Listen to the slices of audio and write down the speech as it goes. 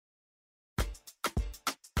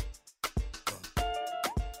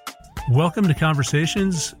Welcome to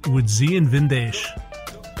Conversations with Zi and Vindesh,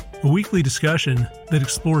 a weekly discussion that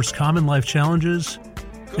explores common life challenges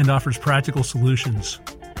and offers practical solutions.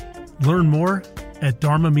 Learn more at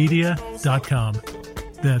dharmamedia.com.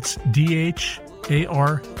 That's DHARMA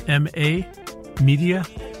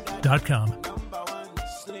media.com.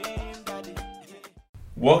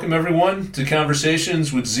 Welcome everyone to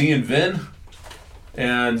Conversations with Zi and Vin.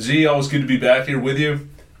 And Zi, always good to be back here with you.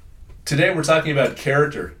 Today we're talking about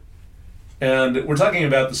character. And we're talking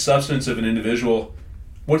about the substance of an individual,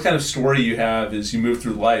 what kind of story you have as you move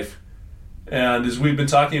through life. And as we've been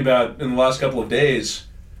talking about in the last couple of days,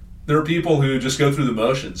 there are people who just go through the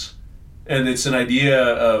motions. And it's an idea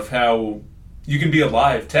of how you can be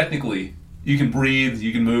alive, technically. You can breathe,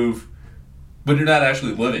 you can move, but you're not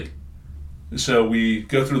actually living. So we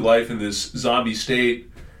go through life in this zombie state,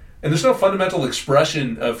 and there's no fundamental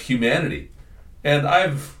expression of humanity. And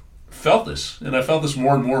I've felt this, and I felt this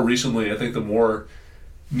more and more recently. I think the more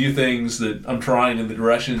new things that I'm trying and the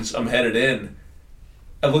directions I'm headed in,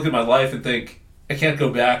 I look at my life and think, I can't go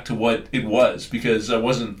back to what it was because I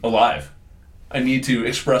wasn't alive. I need to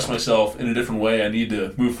express myself in a different way. I need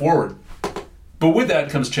to move forward. But with that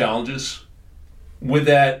comes challenges. With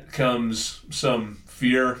that comes some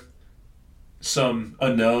fear, some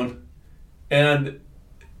unknown. And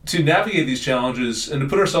to navigate these challenges and to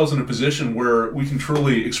put ourselves in a position where we can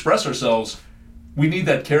truly express ourselves, we need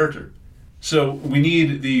that character. So we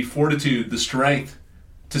need the fortitude, the strength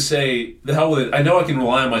to say, the hell with it. I know I can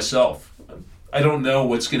rely on myself. I don't know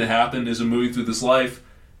what's going to happen as I'm moving through this life.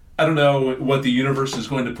 I don't know what the universe is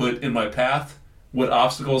going to put in my path, what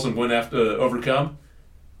obstacles I'm going to have to overcome.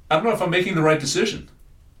 I don't know if I'm making the right decision.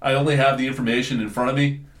 I only have the information in front of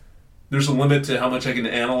me. There's a limit to how much I can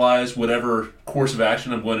analyze whatever course of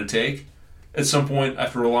action I'm going to take. At some point, I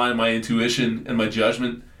have to rely on my intuition and my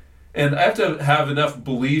judgment. And I have to have enough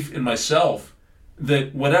belief in myself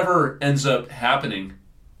that whatever ends up happening,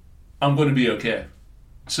 I'm going to be okay.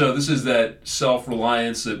 So this is that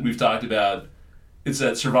self-reliance that we've talked about. It's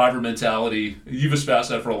that survivor mentality. You've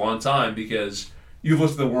espoused that for a long time because you've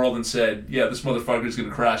looked at the world and said, yeah, this motherfucker is going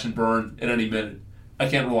to crash and burn at any minute. I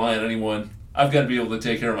can't rely on anyone. I've got to be able to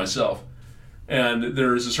take care of myself. And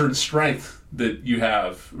there's a certain strength that you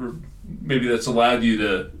have, or maybe that's allowed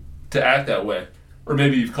you to act that way. Or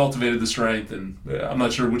maybe you've cultivated the strength, and I'm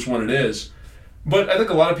not sure which one it is. But I think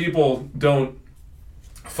a lot of people don't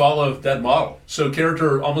follow that model. So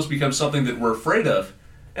character almost becomes something that we're afraid of.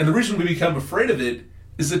 And the reason we become afraid of it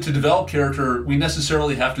is that to develop character, we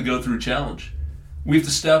necessarily have to go through challenge. We have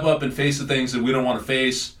to step up and face the things that we don't want to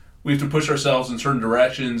face. We have to push ourselves in certain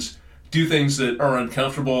directions, do things that are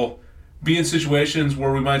uncomfortable, be in situations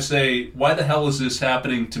where we might say, why the hell is this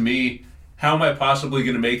happening to me? How am I possibly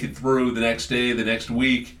going to make it through the next day, the next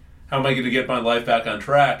week? How am I going to get my life back on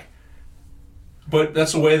track? But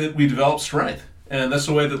that's the way that we develop strength. And that's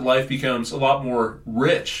the way that life becomes a lot more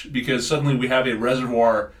rich because suddenly we have a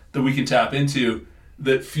reservoir that we can tap into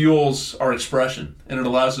that fuels our expression. And it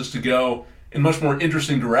allows us to go in much more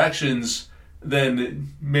interesting directions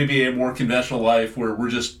than maybe a more conventional life where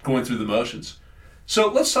we're just going through the motions. So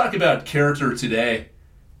let's talk about character today.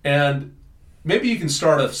 And maybe you can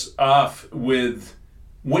start us off with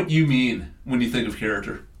what you mean when you think of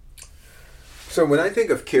character. So when I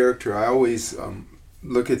think of character, I always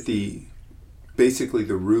look at basically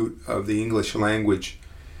the root of the English language.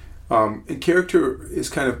 And character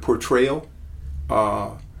is kind of portrayal.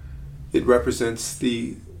 It represents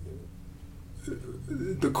the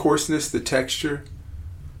coarseness, the texture,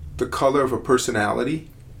 the color of a personality.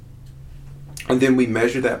 And then we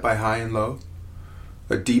measure that by high and low.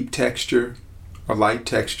 A deep texture, a light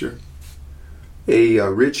texture, a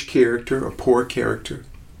rich character, a poor character,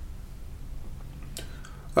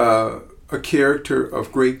 a character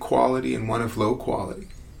of great quality and one of low quality.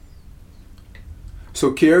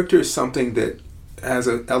 So character is something that has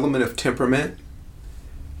an element of temperament,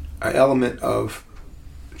 an element of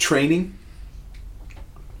training,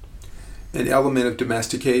 an element of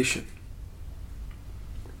domestication.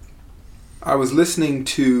 I was listening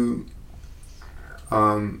to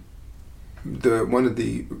one of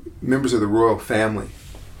the members of the royal family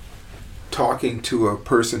talking to a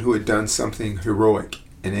person who had done something heroic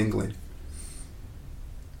in England.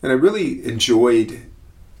 And I really enjoyed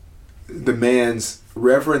the man's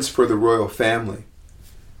reverence for the royal family.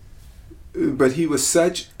 But he was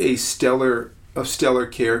such a stellar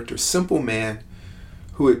character, simple man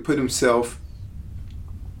who had put himself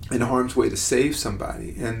in harm's way to save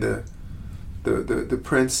somebody. And the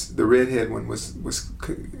prince, the redhead one, was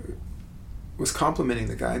complimenting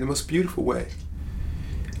the guy in the most beautiful way.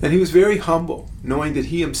 And he was very humble, knowing that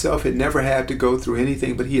he himself had never had to go through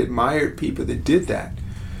anything, but he admired people that did that,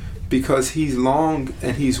 because he's longed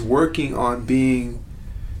and he's working on being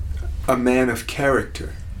a man of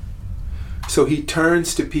character. So he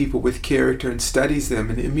turns to people with character and studies them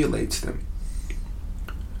and emulates them.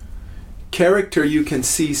 Character you can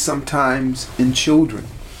see sometimes in children.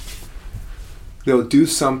 They'll do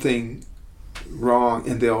something wrong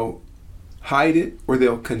and they'll hide it or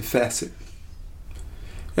they'll confess it.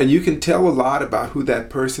 And you can tell a lot about who that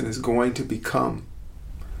person is going to become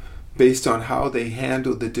based on how they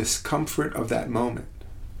handle the discomfort of that moment.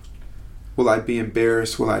 Will I be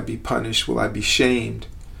embarrassed? Will I be punished? Will I be shamed?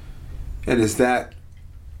 And is that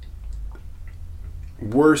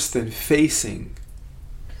worse than facing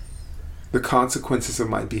the consequences of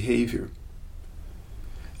my behavior?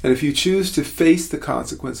 And if you choose to face the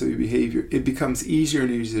consequence of your behavior, it becomes easier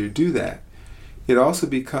and easier to do that. It also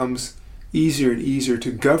becomes easier and easier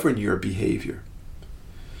to govern your behavior.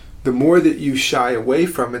 The more that you shy away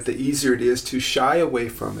from it, the easier it is to shy away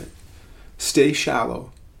from it, stay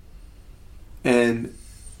shallow, and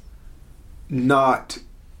not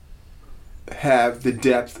have the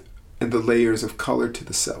depth and the layers of color to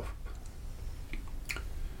the self.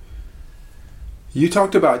 You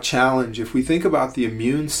talked about challenge. If we think about the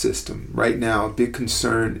immune system right now, a big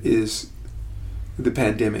concern is the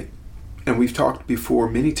pandemic. And we've talked before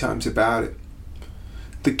many times about it.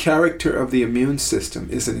 The character of the immune system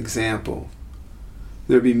is an example.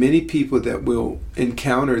 There'll be many people that will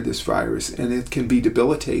encounter this virus and it can be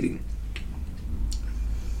debilitating.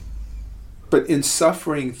 But in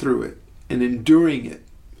suffering through it and enduring it,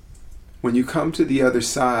 when you come to the other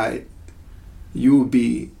side, you will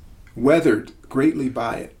be weathered greatly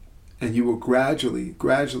by it, and you will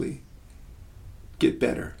gradually get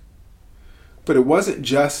better. But it wasn't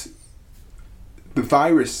just the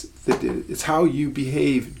virus that did it. It's how you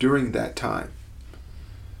behave during that time.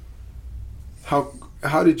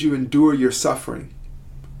 How did you endure your suffering?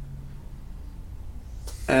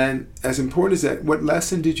 And as important as that, what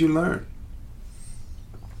lesson did you learn?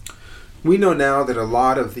 We know now that a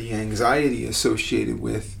lot of the anxiety associated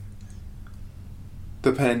with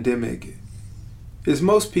the pandemic is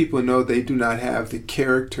most people know they do not have the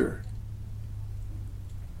character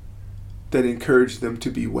that encouraged them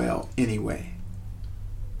to be well anyway.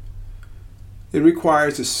 It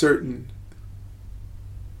requires a certain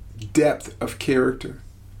depth of character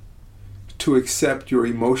to accept your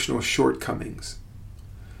emotional shortcomings,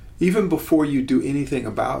 even before you do anything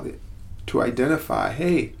about it, to identify,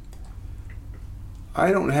 hey,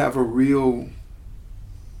 I don't have a real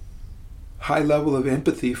high level of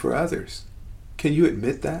empathy for others. Can you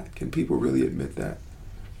admit that? Can people really admit that?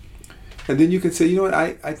 And then you can say, you know what,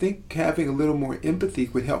 I think having a little more empathy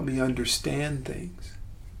would help me understand things.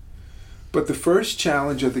 But the first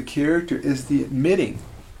challenge of the character is the admitting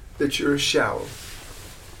that you're a shallow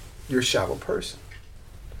person.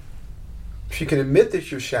 If you can admit that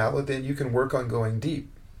you're shallow, then you can work on going deep.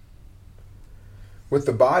 With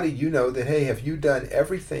the body, you know that, hey, have you done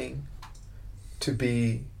everything to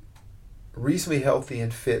be reasonably healthy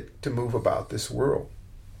and fit to move about this world?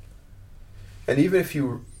 And even if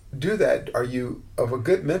you do that, are you of a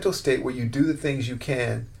good mental state where you do the things you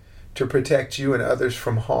can to protect you and others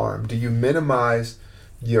from harm? Do you minimize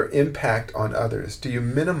your impact on others? Do you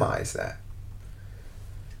minimize that?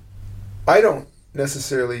 I don't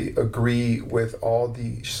necessarily agree with all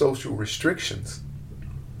the social restrictions.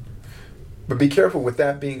 But be careful. With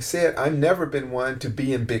that being said, I've never been one to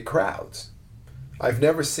be in big crowds. I've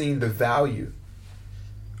never seen the value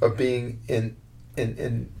of being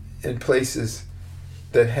in places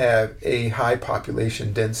that have a high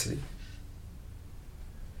population density.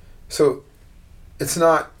 So it's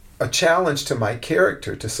not a challenge to my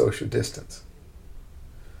character to social distance.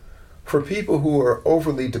 For people who are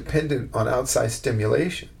overly dependent on outside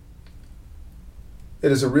stimulation,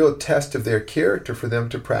 it is a real test of their character for them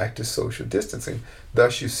to practice social distancing.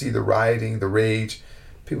 Thus you see the rioting, the rage,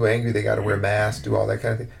 people angry they got to wear masks, do all that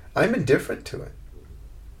kind of thing. I'm indifferent to it.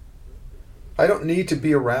 I don't need to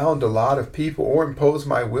be around a lot of people or impose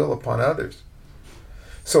my will upon others.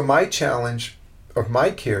 So my challenge of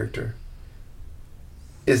my character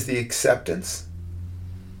is the acceptance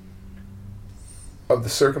of the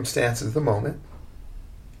circumstances of the moment,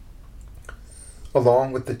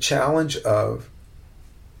 along with the challenge of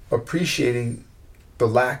appreciating the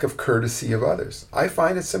lack of courtesy of others. I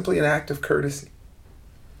find it simply an act of courtesy.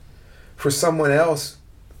 For someone else,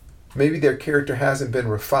 maybe their character hasn't been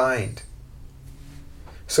refined.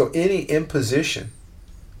 So any imposition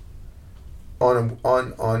on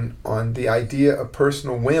the idea of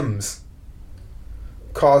personal whims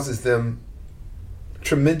causes them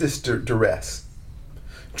tremendous duress.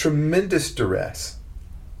 Tremendous duress.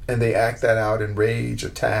 And they act that out in rage,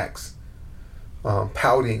 attacks,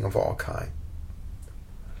 pouting of all kind.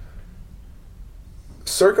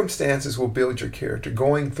 Circumstances will build your character.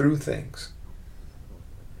 Going through things,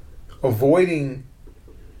 avoiding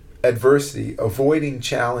adversity, avoiding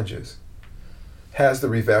challenges, has the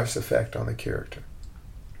reverse effect on the character.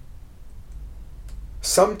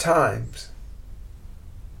 Sometimes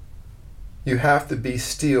you have to be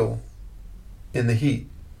still in the heat.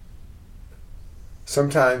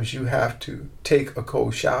 Sometimes you have to take a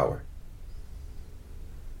cold shower.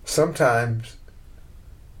 Sometimes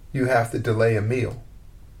you have to delay a meal.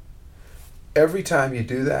 Every time you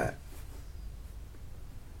do that,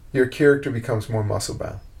 your character becomes more muscle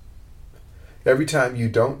bound. Every time you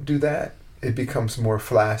don't do that, it becomes more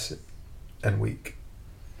flaccid and weak.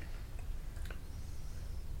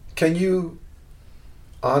 Can you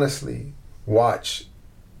honestly watch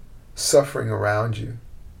suffering around you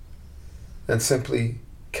and simply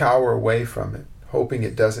cower away from it, hoping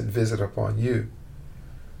it doesn't visit upon you?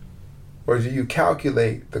 Or do you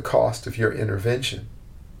calculate the cost of your intervention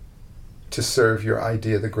to serve your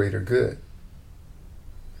idea of the greater good?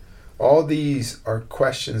 All these are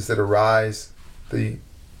questions that arise the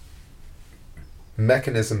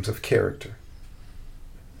mechanisms of character.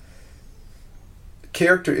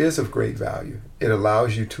 Character is of great value. It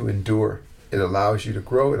allows you to endure. It allows you to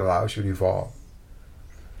grow. It allows you to evolve.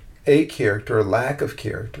 A character, or lack of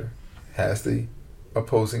character, has the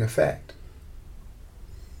opposing effect.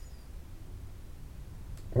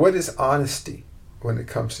 What is honesty when it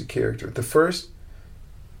comes to character? The first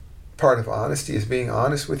part of honesty is being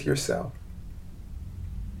honest with yourself.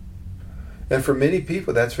 And for many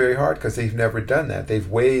people, that's very hard because they've never done that. They've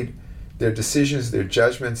weighed their decisions, their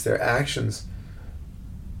judgments, their actions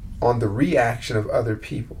on the reaction of other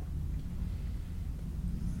people.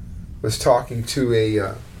 I was talking to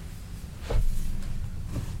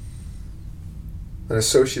an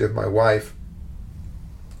associate of my wife,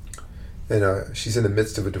 and she's in the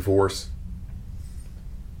midst of a divorce.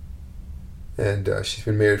 And she's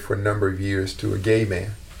been married for a number of years to a gay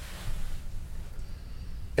man.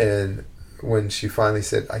 And when she finally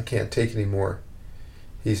said, I can't take it anymore,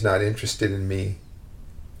 he's not interested in me,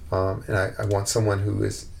 and I want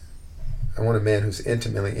I want a man who's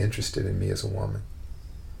intimately interested in me as a woman.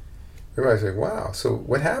 Everybody's like, wow, so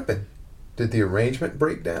what happened? Did the arrangement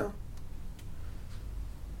break down?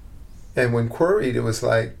 And when queried, it was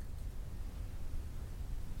like,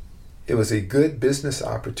 it was a good business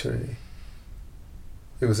opportunity.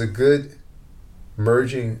 It was a good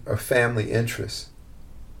merging of family interests.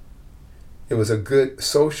 It was a good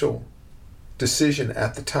social decision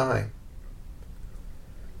at the time.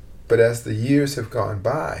 But as the years have gone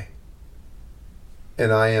by,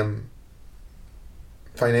 and I am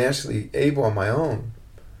financially able on my own,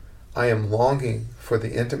 I am longing for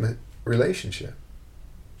the intimate relationship.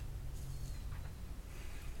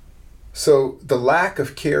 So the lack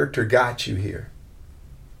of character got you here.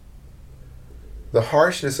 The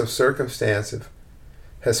harshness of circumstance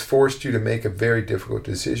has forced you to make a very difficult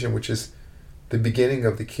decision, which is the beginning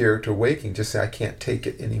of the character waking. Just say, I can't take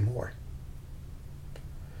it anymore.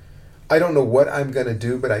 I don't know what I'm going to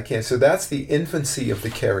do, but I can't. So that's the infancy of the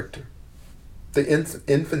character. The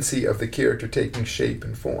infancy of the character taking shape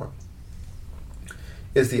and form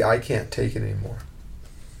is the I can't take it anymore.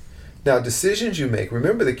 Now, decisions you make,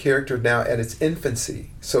 remember the character now at its infancy.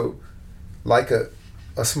 So like a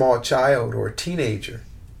small child or a teenager,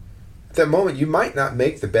 at that moment you might not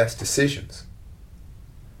make the best decisions.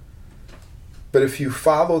 But if you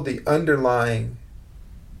follow the underlying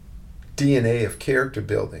DNA of character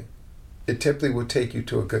building, it typically will take you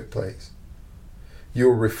to a good place.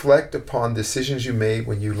 You'll reflect upon decisions you made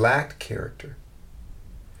when you lacked character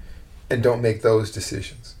and don't make those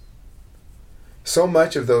decisions. So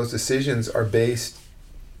much of those decisions are based,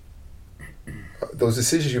 those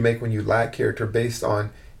decisions you make when you lack character are based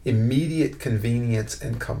on immediate convenience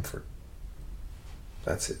and comfort.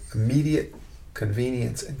 That's it. Immediate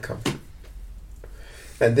convenience and comfort.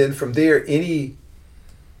 And then from there, any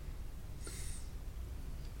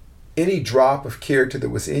drop of character that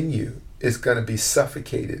was in you is going to be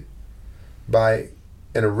suffocated by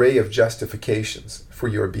an array of justifications for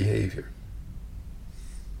your behavior.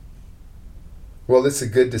 Well, it's a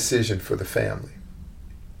good decision for the family.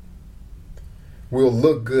 We'll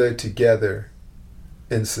look good together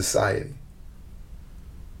in society.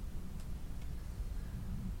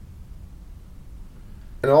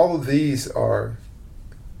 And all of these are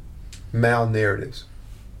mal-narratives,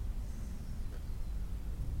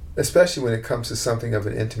 especially when it comes to something of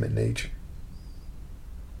an intimate nature.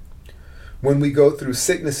 when we go through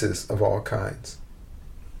sicknesses of all kinds,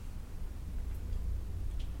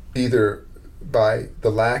 either by the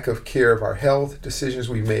lack of care of our health, decisions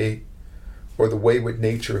we made, or the wayward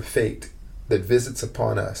nature of fate that visits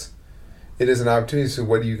upon us, it is an opportunity to say,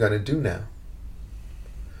 what are you going to do now?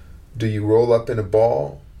 Do you roll up in a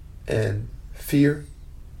ball and fear?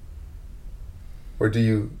 Or do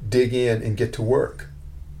you dig in and get to work?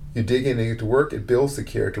 You dig in and get to work, it builds the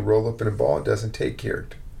character. Roll up in a ball, it doesn't take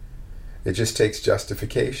character. It just takes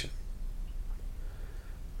justification.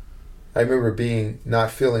 I remember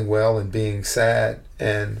not feeling well and being sad,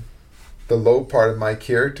 and the low part of my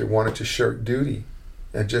character wanted to shirk duty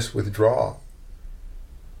and just withdraw.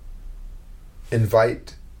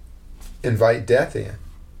 Invite death in.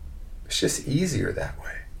 It's just easier that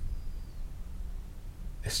way.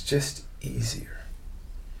 It's just easier.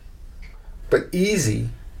 But easy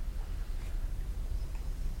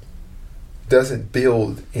doesn't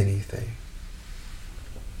build anything.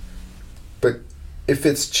 But if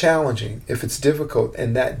it's challenging, if it's difficult,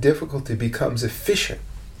 and that difficulty becomes efficient,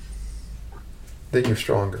 then you're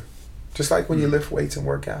stronger. Just like when you lift weights and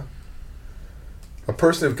work out. A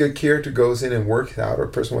person of good character goes in and works out, or a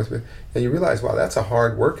person wants to, and you realize, wow, that's a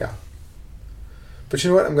hard workout. But you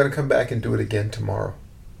know what? I'm going to come back and do it again tomorrow.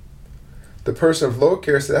 The person of low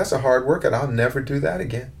character says, that's a hard workout. I'll never do that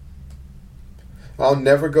again. I'll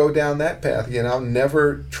never go down that path again. I'll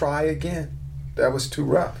never try again. That was too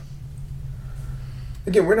rough.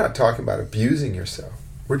 Again, we're not talking about abusing yourself.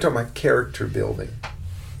 We're talking about character building.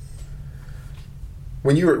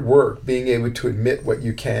 When you're at work, being able to admit what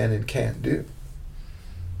you can and can't do.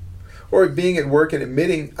 Or being at work and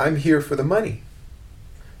admitting, I'm here for the money.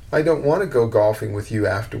 I don't want to go golfing with you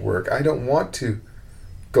after work. I don't want to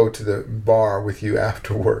go to the bar with you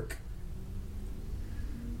after work.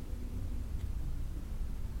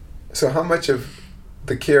 So how much of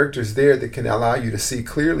the character's there that can allow you to see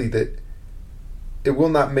clearly that it will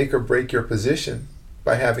not make or break your position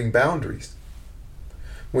by having boundaries?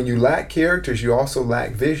 When you lack characters, you also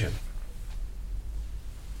lack vision.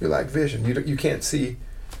 You lack vision. You can't see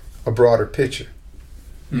a broader picture.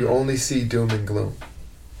 You only see doom and gloom.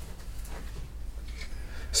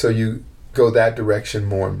 So you go that direction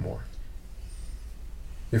more and more.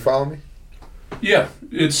 You follow me? Yeah,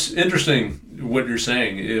 it's interesting what you're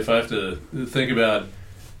saying. If I have to think about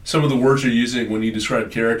some of the words you're using when you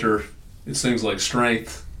describe character, it's things like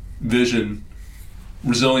strength, vision,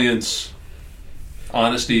 resilience,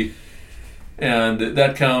 honesty, and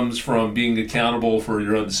that comes from being accountable for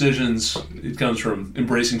your own decisions. It comes from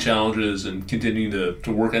embracing challenges and continuing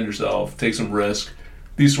to work on yourself, take some risk,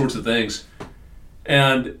 these sorts of things.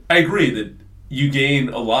 And I agree that you gain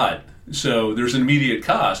a lot. So there's an immediate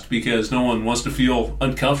cost because no one wants to feel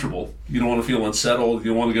uncomfortable. You don't want to feel unsettled.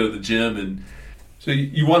 You don't want to go to the gym. And so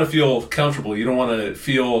you want to feel comfortable. You don't want to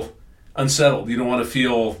feel unsettled. You don't want to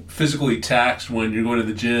feel physically taxed when you're going to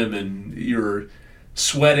the gym and you're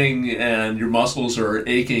sweating and your muscles are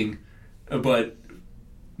aching. But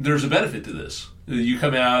there's a benefit to this. You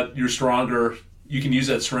come out, you're stronger. You can use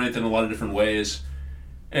that strength in a lot of different ways.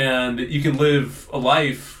 And you can live a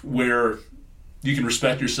life where you can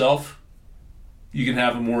respect yourself. You can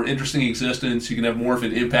have a more interesting existence. You can have more of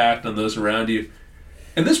an impact on those around you.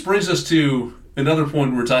 And this brings us to another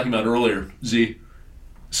point we were talking about earlier, Z.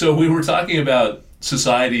 So we were talking about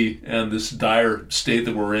society and this dire state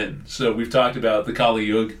that we're in. So we've talked about the Kali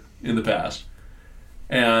Yuga in the past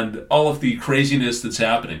and all of the craziness that's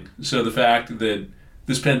happening. So the fact that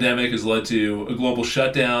this pandemic has led to a global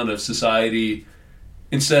shutdown of society.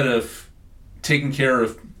 Instead of taking care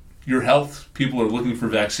of your health, people are looking for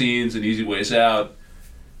vaccines and easy ways out.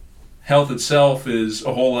 Health itself is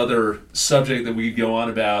a whole other subject that we could go on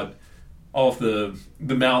about. All of the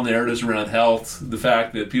malnarratives around health, the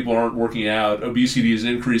fact that people aren't working out, obesity is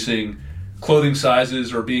increasing, clothing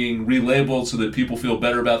sizes are being relabeled so that people feel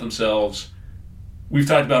better about themselves. We've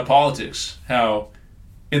talked about politics, how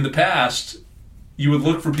in the past you would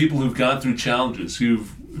look for people who've gone through challenges, who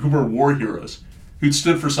were war heroes, who'd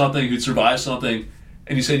stood for something, who'd survived something,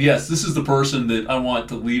 and you said, yes, this is the person that I want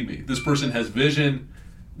to lead me. This person has vision,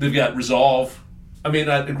 they've got resolve. I may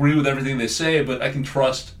not agree with everything they say, but I can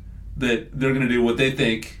trust that they're going to do what they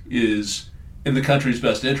think is in the country's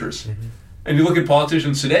best interest. Mm-hmm. And you look at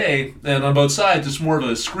politicians today, and on both sides, it's more of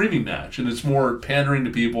a screaming match, and it's more pandering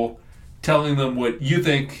to people, telling them what you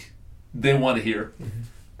think they want to hear,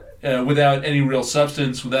 without any real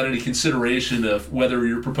substance, without any consideration of whether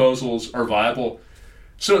your proposals are viable.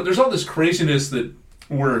 So there's all this craziness that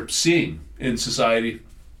we're seeing in society.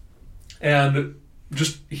 And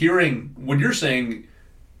just hearing what you're saying,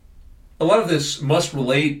 a lot of this must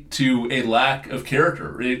relate to a lack of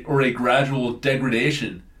character or a gradual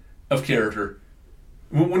degradation of character.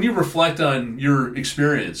 When you reflect on your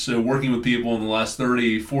experience working with people in the last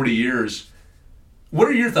 30, 40 years, what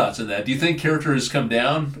are your thoughts on that? Do you think character has come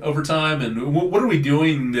down over time? And what are we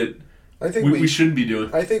doing that we shouldn't be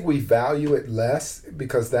doing? I think we value it less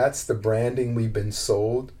because that's the branding we've been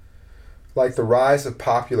sold. Like the rise of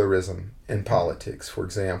popularism in politics, for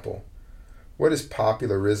example. What is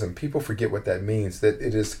popularism? People forget what that means, that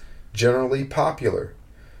it is generally popular.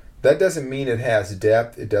 That doesn't mean it has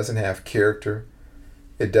depth. It doesn't have character.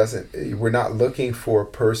 We're not looking for a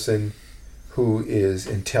person who is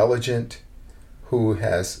intelligent, who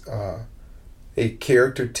has a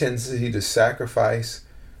character tendency to sacrifice.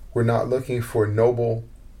 We're not looking for noble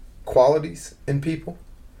qualities in people.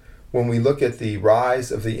 When we look at the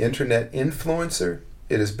rise of the internet influencer,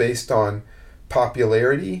 it is based on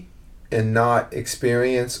popularity and not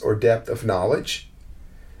experience or depth of knowledge.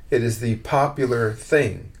 It is the popular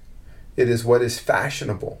thing. It is what is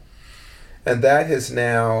fashionable. And that has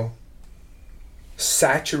now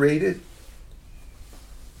saturated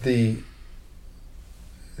the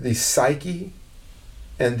psyche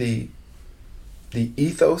and the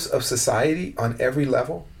ethos of society on every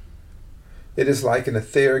level. It is like an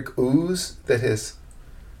etheric ooze that has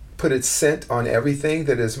put its scent on everything,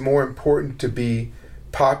 that is more important to be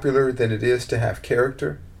popular than it is to have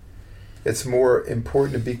character. It's more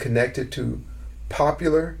important to be connected to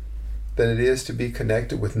popular than it is to be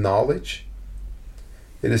connected with knowledge.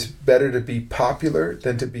 It is better to be popular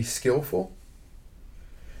than to be skillful.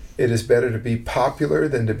 It is better to be popular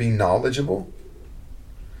than to be knowledgeable.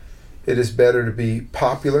 It is better to be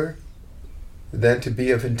popular than to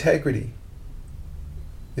be of integrity.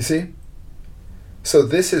 You see? So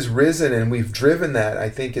this has risen, and we've driven that. I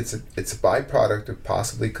think it's a byproduct of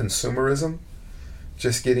possibly consumerism,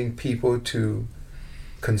 just getting people to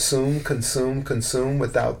consume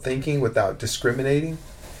without thinking, without discriminating.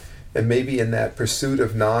 And maybe in that pursuit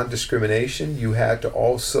of non-discrimination, you had to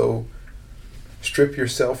also strip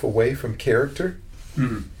yourself away from character.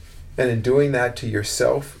 Mm-hmm. And in doing that to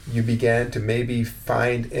yourself, you began to maybe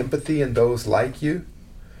find empathy in those like you,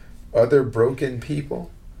 other broken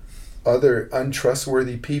people, other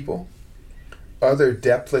untrustworthy people, other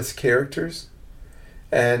depthless characters.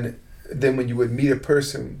 And then when you would meet a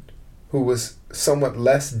person who was somewhat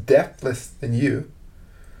less depthless than you,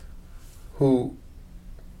 who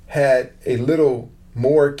had a little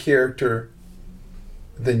more character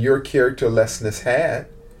than your characterlessness had,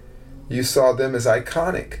 you saw them as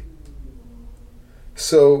iconic.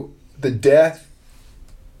 So the death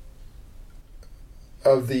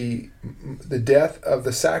of the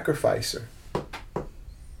sacrificer,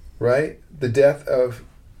 right? The death of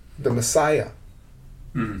the Messiah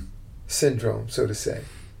syndrome, so to say.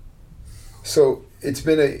 So it's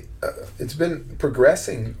been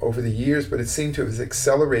progressing over the years, but it seemed to have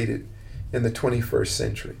accelerated in the 21st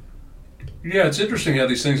century. Yeah, it's interesting how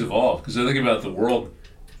these things evolve, because I think about the world.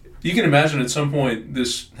 You can imagine at some point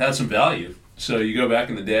this had some value. So you go back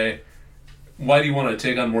in the day, why do you want to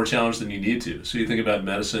take on more challenge than you need to? So you think about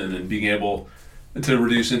medicine and being able to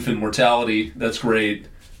reduce infant mortality. That's great.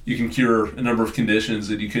 You can cure a number of conditions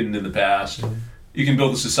that you couldn't in the past. Mm-hmm. You can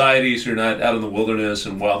build a society so you're not out in the wilderness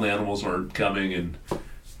and wild animals aren't coming and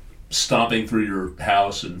stomping through your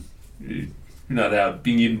house, and you're not out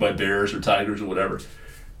being eaten by bears or tigers or whatever.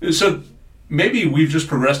 So maybe we've just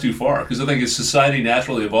progressed too far, because I think as society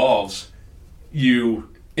naturally evolves, you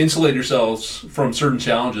insulate yourselves from certain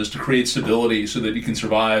challenges to create stability so that you can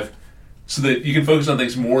survive, so that you can focus on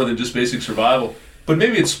things more than just basic survival. But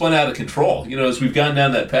maybe it's spun out of control. As we've gone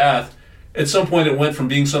down that path, at some point it went from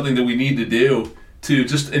being something that we need to do to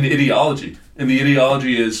just an ideology. And the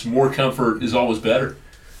ideology is more comfort is always better.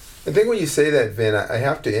 I think when you say that, Vin, I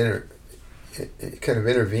have to kind of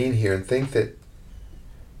intervene here and think that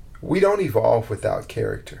we don't evolve without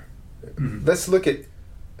character. Mm-hmm. Let's look at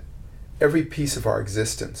every piece of our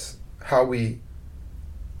existence, how we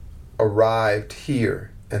arrived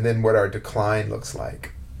here, and then what our decline looks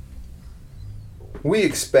like. We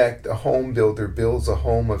expect a home builder builds a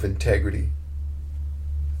home of integrity,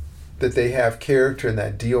 that they have character in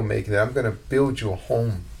that deal making, that I'm going to build you a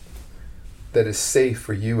home that is safe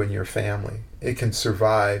for you and your family. It can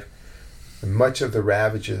survive much of the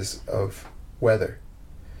ravages of weather.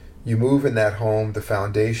 You move in that home, the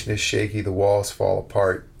foundation is shaky, the walls fall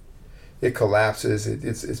apart, it collapses,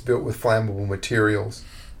 it's built with flammable materials.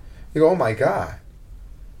 You go, oh my God,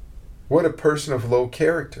 what a person of low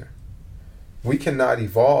character. We cannot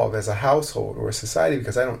evolve as a household or a society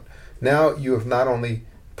because now you have not only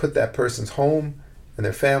put that person's home and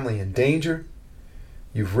their family in danger,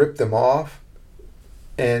 You've ripped them off,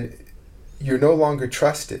 and you're no longer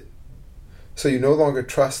trusted. So you no longer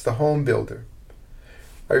trust the home builder.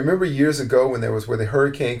 I remember years ago when where the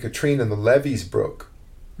Hurricane Katrina and the levees broke.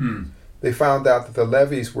 They found out that the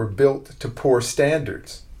levees were built to poor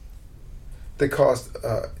standards. They caused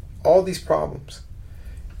all these problems.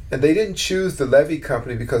 And they didn't choose the levee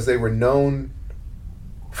company because they were known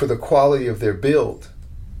for the quality of their build.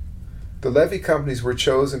 The levee companies were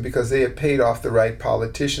chosen because they had paid off the right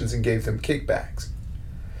politicians and gave them kickbacks.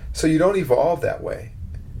 So you don't evolve that way.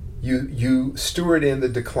 You steward in the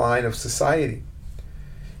decline of society.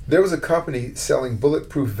 There was a company selling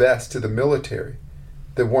bulletproof vests to the military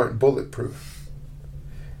that weren't bulletproof.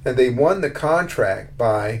 And they won the contract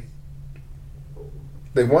by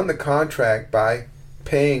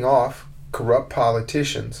paying off corrupt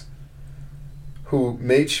politicians who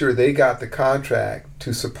made sure they got the contract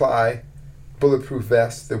to supply bulletproof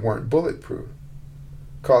vests that weren't bulletproof,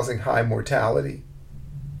 causing high mortality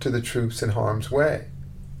to the troops in harm's way.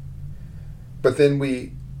 But then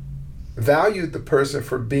we valued the person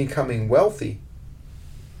for becoming wealthy,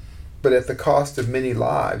 but at the cost of many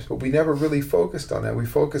lives. But we never really focused on that. We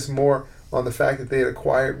focused more on the fact that they had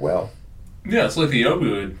acquired wealth. Yeah, it's like the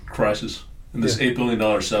opioid crisis and this $8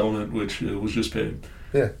 billion settlement, which was just paid.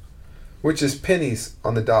 Yeah, which is pennies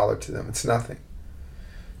on the dollar to them. It's nothing.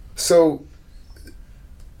 So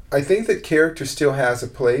I think that character still has a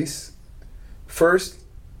place, first,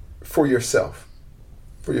 for yourself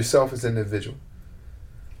as an individual.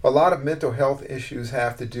 A lot of mental health issues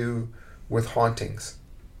have to do with hauntings.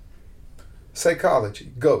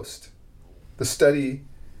 Psychology, ghost, the study,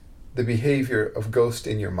 the behavior of ghost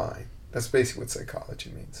in your mind. That's basically what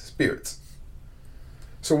psychology means, spirits.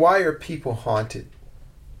 So why are people haunted?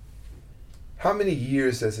 How many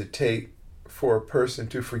years does it take for a person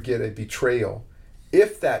to forget a betrayal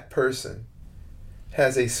if that person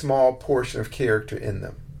has a small portion of character in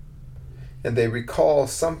them and they recall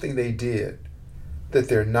something they did that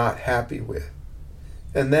they're not happy with?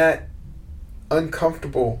 And that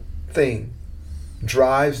uncomfortable thing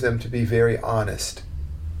drives them to be very honest,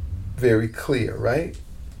 very clear, right?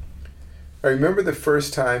 I remember the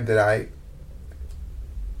first time that I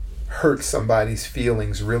hurt somebody's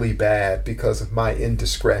feelings really bad because of my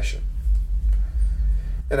indiscretion.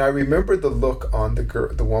 And I remember the look on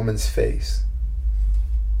the woman's face.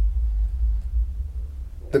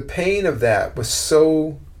 The pain of that was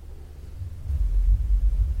so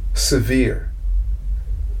severe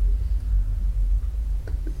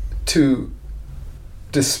to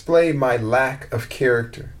display my lack of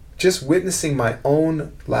character. Just witnessing my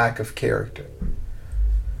own lack of character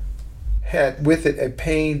had with it a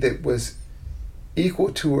pain that was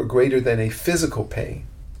equal to or greater than a physical pain.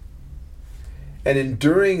 And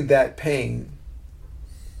enduring that pain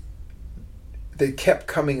that kept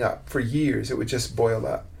coming up for years, it would just boil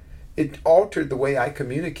up. It altered the way I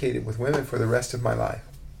communicated with women for the rest of my life.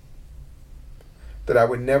 That I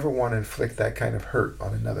would never want to inflict that kind of hurt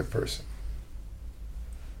on another person.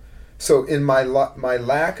 So in my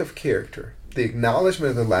lack of character, the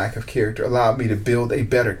acknowledgement of the lack of character allowed me to build a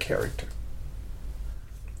better character.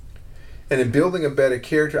 And in building a better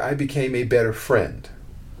character, I became a better friend,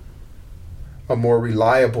 a more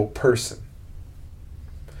reliable person.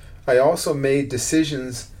 I also made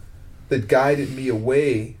decisions that guided me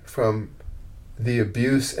away from the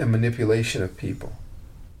abuse and manipulation of people.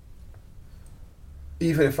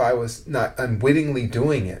 Even if I was not unwittingly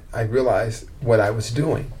doing it, I realized what I was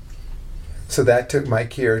doing. So that took my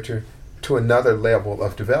character to another level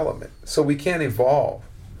of development. So we can't evolve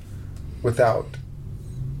without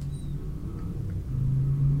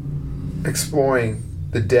exploring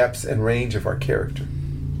the depths and range of our character.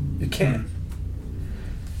 You can't.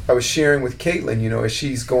 I was sharing with Caitlin, as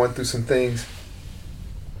she's going through some things,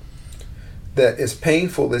 that as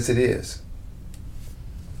painful as it is,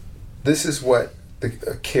 this is what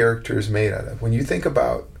a character is made out of. When you think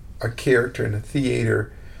about a character in a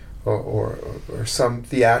theater or some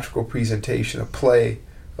theatrical presentation, a play,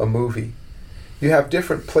 a movie, you have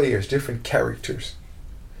different players, different characters.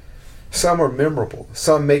 Some are memorable,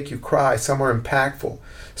 some make you cry, some are impactful,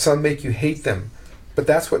 some make you hate them, but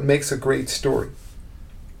that's what makes a great story.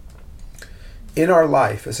 In our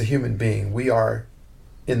life as a human being, we are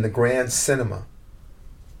in the grand cinema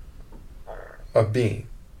of being.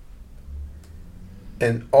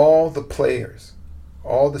 And all the players,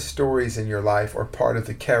 all the stories in your life are part of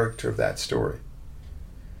the character of that story.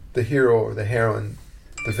 The hero or the heroine,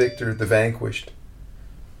 the victor, the vanquished,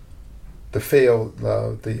 the failed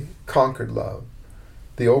love, the conquered love,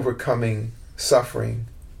 the overcoming suffering,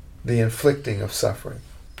 the inflicting of suffering.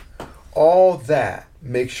 All that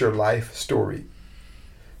makes your life story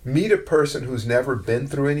Meet a person who's never been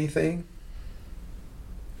through anything,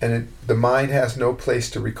 and the mind has no place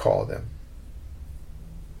to recall them.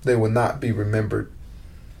 They will not be remembered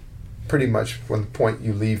pretty much from the point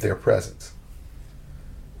you leave their presence.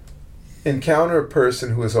 Encounter a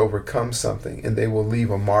person who has overcome something, and they will leave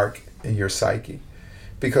a mark in your psyche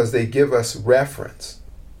because they give us reference.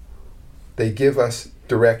 They give us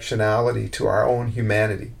directionality to our own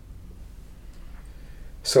humanity.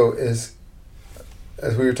 So as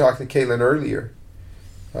we were talking to Caitlin earlier,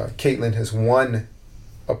 Caitlin has won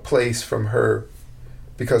a place from her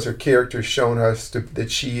because her character has shown us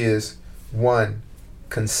that she is, one,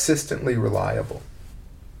 consistently reliable.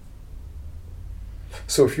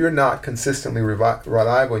 So if you're not consistently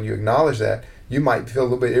reliable and you acknowledge that, you might feel a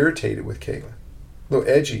little bit irritated with Caitlin, a little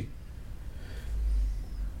edgy.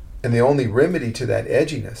 And the only remedy to that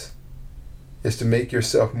edginess is to make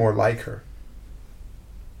yourself more like her.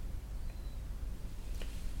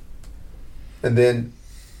 And then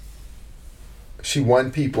she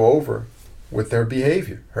won people over with her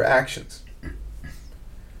behavior, her actions.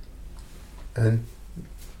 And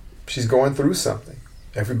she's going through something.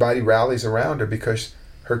 Everybody rallies around her because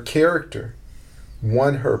her character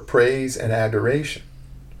won her praise and adoration.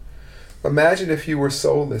 Imagine if you were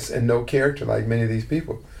soulless and no character like many of these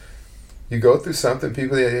people. You go through something,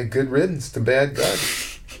 people say, good riddance to bad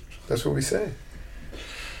guts. That's what we say.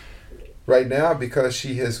 Right now, because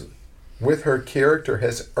she has, with her character,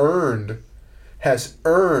 has earned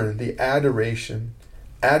the adoration,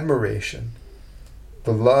 admiration,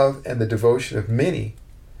 the love, and the devotion of many,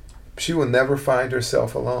 she will never find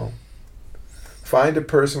herself alone. Find a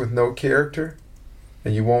person with no character,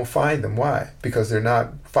 and you won't find them. Why? Because they're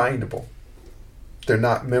not findable. They're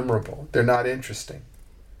not memorable. They're not interesting.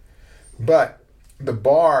 But the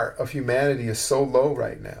bar of humanity is so low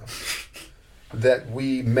right now that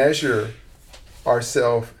we measure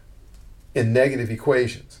ourselves in negative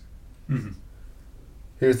equations. Mm-hmm.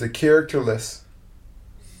 Here's the characterless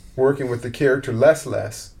working with the character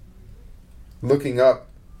less, looking up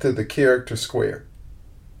to the character square.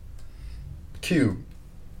 Cube,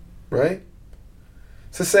 right?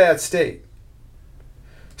 It's a sad state.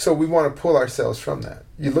 So we want to pull ourselves from that.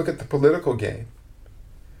 You look at the political game.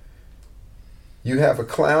 You have a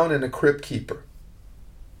clown and a crypt keeper.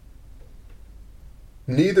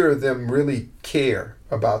 Neither of them really care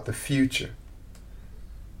about the future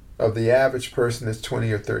of the average person that's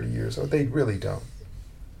 20 or 30 years old. They really don't.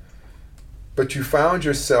 But you found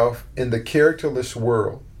yourself in the characterless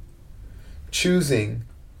world choosing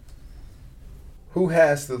who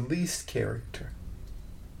has the least character.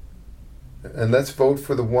 And let's vote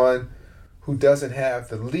for the one who doesn't have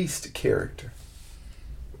the least character.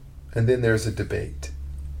 And then there's a debate.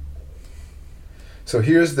 So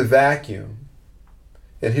here's the vacuum,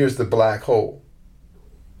 and here's the black hole.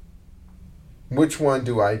 Which one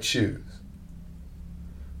do I choose?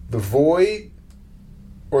 The void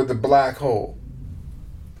or the black hole?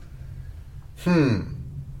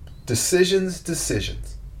 Decisions.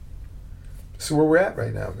 So where we're at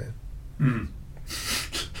right now, man.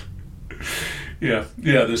 Yeah,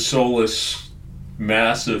 this soulless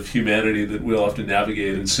mass of humanity that we'll have to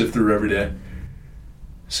navigate and sift through every day.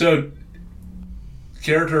 So,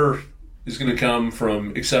 character is going to come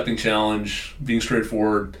from accepting challenge, being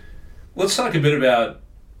straightforward. Let's talk a bit about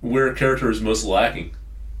where character is most lacking.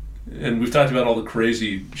 And we've talked about all the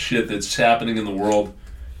crazy shit that's happening in the world.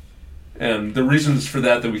 And the reasons for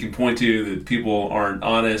that we can point to, that people aren't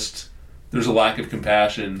honest, there's a lack of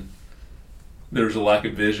compassion, there's a lack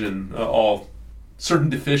of vision, all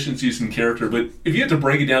certain deficiencies in character. But if you had to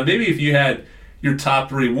break it down, maybe if you had your top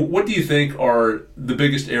three, what do you think are the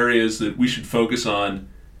biggest areas that we should focus on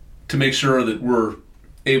to make sure that we're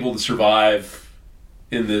able to survive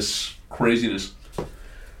in this craziness?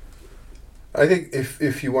 I think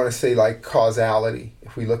if you want to say like causality,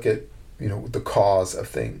 if we look at the cause of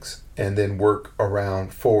things and then work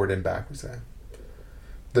around forward and backwards,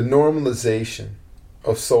 the normalization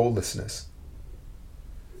of soullessness,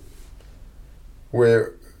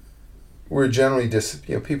 where we're generally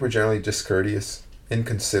people are generally discourteous,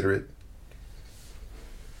 inconsiderate.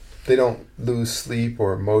 They don't lose sleep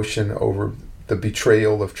or emotion over the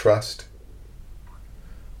betrayal of trust.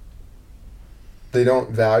 They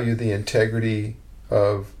don't value the integrity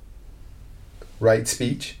of right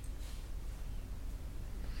speech.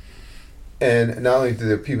 And not only do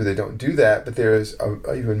there people that don't do that, but there's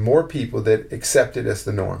even more people that accept it as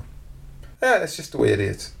the norm. That's just the way it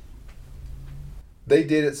is. They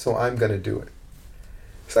did it, so I'm going to do it.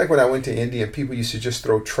 It's like when I went to India and people used to just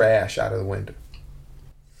throw trash out of the window.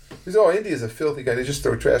 They said, India's a filthy guy. They just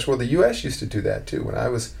throw trash. Well, the U.S. used to do that too. When I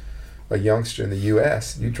was a youngster in the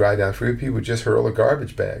U.S., you drive down the freeway, people would just hurl a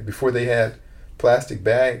garbage bag. Before they had plastic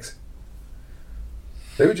bags,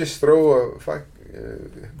 they would just throw a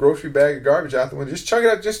grocery bag of garbage out the window. Just chuck it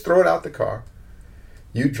out, just throw it out the car.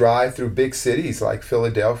 You drive through big cities like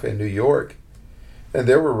Philadelphia and New York, and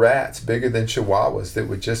there were rats bigger than chihuahuas that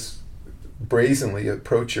would just brazenly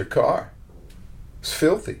approach your car. It was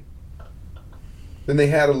filthy. Then they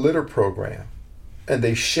had a litter program, and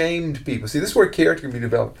they shamed people. See, this is where character can be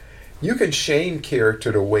developed. You can shame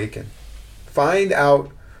character to awaken. Find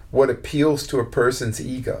out what appeals to a person's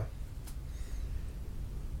ego.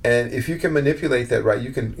 And if you can manipulate that right,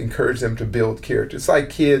 you can encourage them to build character. It's like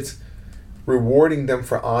kids rewarding them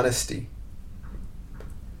for honesty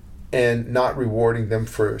and not rewarding them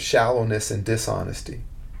for shallowness and dishonesty.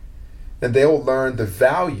 And they'll learn the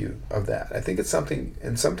value of that. I think it's something,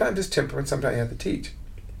 and sometimes it's temperament, sometimes you have to teach.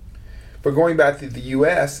 But going back to the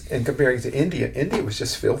U.S. and comparing to India, India was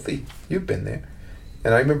just filthy. You've been there.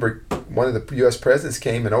 And I remember one of the U.S. presidents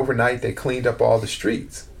came, and overnight they cleaned up all the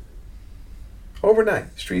streets.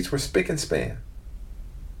 Overnight, streets were spick and span.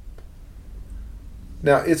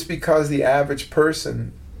 Now, it's because the average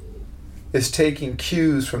person is taking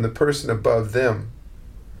cues from the person above them.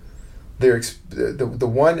 The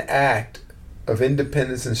one act of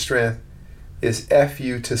independence and strength is F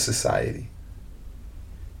you to society.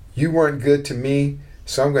 You weren't good to me,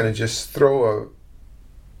 so I'm going to just throw a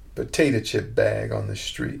potato chip bag on the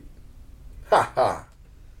street. Ha ha.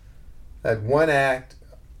 That one act,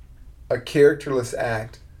 a characterless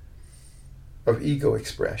act of ego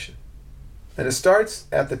expression. And it starts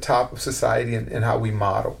at the top of society and how we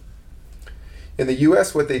model. In the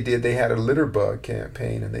U.S., what they did, they had a litter bug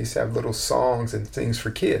campaign, and they used to have little songs and things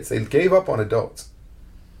for kids. They gave up on adults.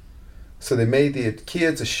 So they made the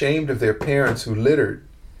kids ashamed of their parents who littered,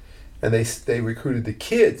 and they recruited the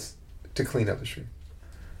kids to clean up the street.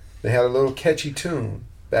 They had a little catchy tune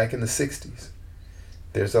back in the 60s.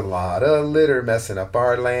 There's a lot of litter messing up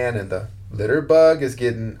our land, and the litter bug is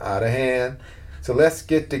getting out of hand. So let's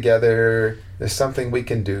get together. There's something we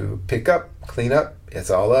can do. Pick up, clean up, it's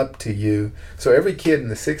all up to you. So every kid in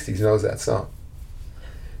the 60s knows that song.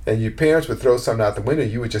 And your parents would throw something out the window,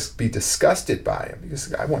 you would just be disgusted by it.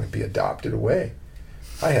 Because I want to be adopted away.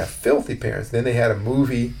 I have filthy parents. Then they had a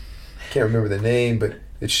movie, can't remember the name, but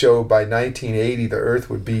it showed by 1980 the earth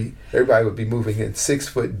would be, everybody would be moving in 6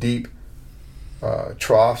 foot deep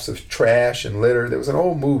troughs of trash and litter. There was an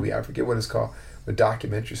old movie, I forget what it's called, a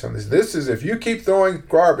documentary or something. This is, if you keep throwing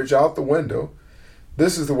garbage out the window,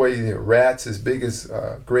 this is the way, rats as big as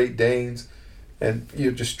Great Danes, and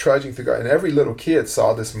you're just trudging through. And every little kid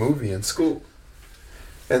saw this movie in school.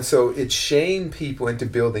 And so it shamed people into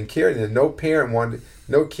building character. And no parent wanted,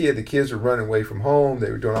 no kid, the kids were running away from home, they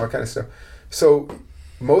were doing all kind of stuff. So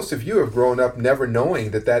most of you have grown up never knowing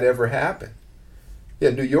that ever happened. Yeah,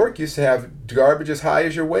 New York used to have garbage as high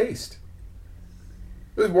as your waist.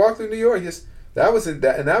 Just walk through New York, that was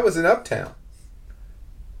in Uptown.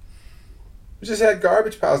 We just had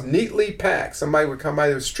garbage piles neatly packed. Somebody would come by,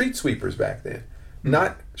 there were street sweepers back then.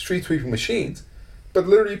 Not street sweeping machines, but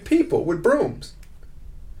literally people with brooms.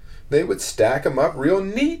 They would stack them up real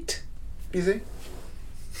neat. You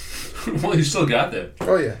see? Well, you still got that.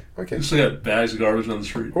 Oh, yeah. Okay. You still got bags of garbage on the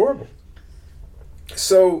street. Horrible.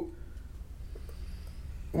 So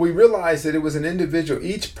we realized that it was an individual.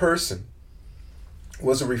 Each person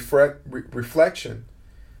was a reflection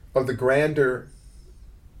of the grander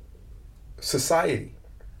society.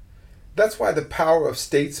 That's why the power of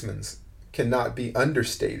statesmen cannot be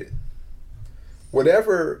understated.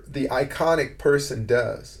 Whatever the iconic person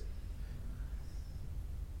does,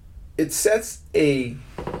 it sets a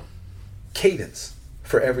cadence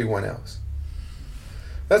for everyone else.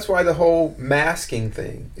 That's why the whole masking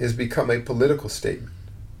thing has become a political statement.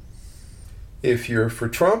 If you're for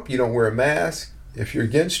Trump, you don't wear a mask. If you're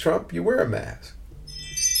against Trump, you wear a mask.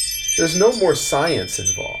 There's no more science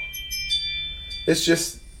involved. It's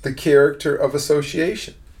just the character of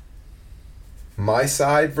association. My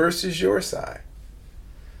side versus your side.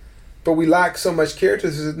 But we lack so much character,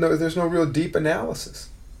 there's no real deep analysis.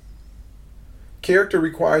 Character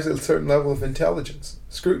requires a certain level of intelligence,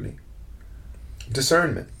 scrutiny,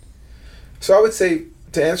 discernment. So I would say,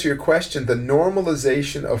 to answer your question, the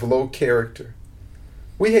normalization of low character.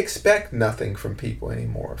 We expect nothing from people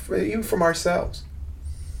anymore, even from ourselves.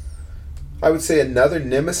 I would say another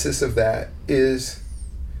nemesis of that is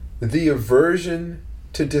the aversion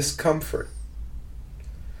to discomfort.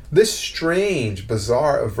 This strange,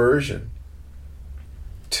 bizarre aversion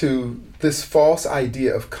to this false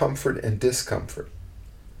idea of comfort and discomfort.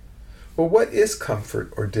 Well, what is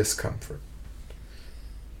comfort or discomfort?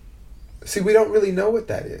 See, we don't really know what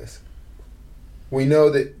that is. We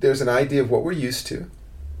know that there's an idea of what we're used to.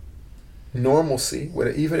 Normalcy,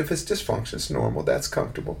 even if it's dysfunction, it's normal. That's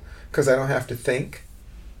comfortable because I don't have to think.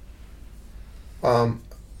 I'm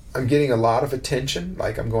getting a lot of attention,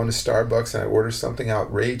 like I'm going to Starbucks and I order something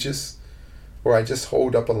outrageous, or I just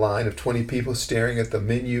hold up a line of 20 people staring at the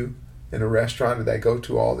menu in a restaurant that I go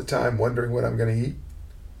to all the time, wondering what I'm going to eat.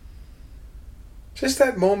 Just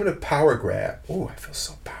that moment of power grab. Oh, I feel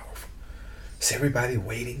so powerful. Is everybody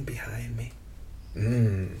waiting behind me?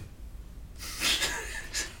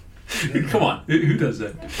 Come on, who does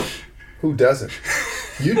that? Who doesn't?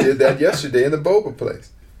 You did that yesterday in the boba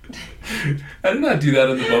place. I did not do that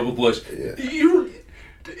in the boba place. Yeah.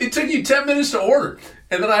 It took you 10 minutes to order,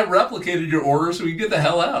 and then I replicated your order so we could get the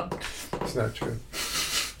hell out. It's not true.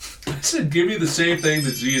 I said, give me the same thing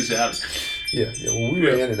that Z is having. Yeah. Well, we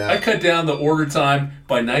ran it out. I cut down the order time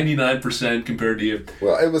by 99% compared to you.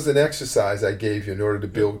 Well, it was an exercise I gave you in order to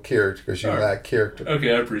build character because you lack character.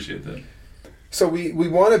 Okay, I appreciate that. So we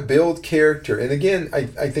want to build character. And again,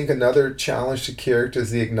 I think another challenge to character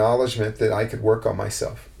is the acknowledgement that I could work on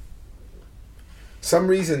myself. Some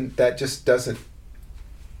reason that just doesn't,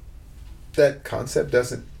 that concept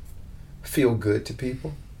doesn't feel good to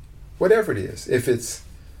people. Whatever it is. If it's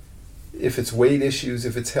weight issues,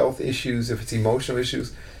 if it's health issues, if it's emotional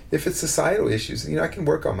issues, if it's societal issues, I can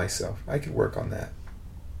work on myself. I can work on that.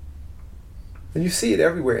 And you see it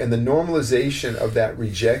everywhere. And the normalization of that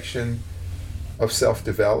rejection of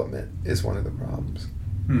self-development is one of the problems.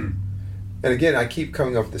 And again, I keep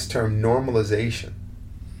coming up with this term, normalization.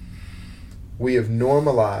 We have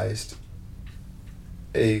normalized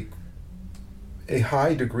a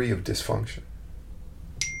high degree of dysfunction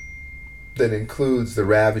that includes the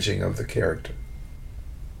ravaging of the character,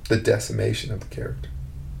 the decimation of the character.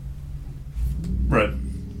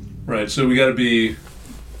 Right. So we got to be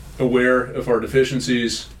aware of our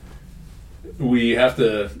deficiencies. We have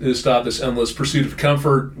to stop this endless pursuit of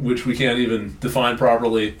comfort, which we can't even define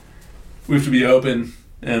properly. We have to be open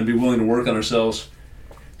and be willing to work on ourselves.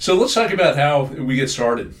 So let's talk about how we get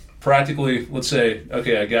started. Practically, let's say,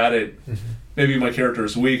 okay, I got it. Maybe my character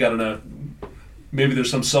is weak. I don't know. Maybe there's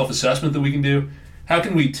some self-assessment that we can do. How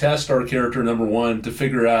can we test our character, number one, to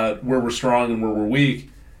figure out where we're strong and where we're weak?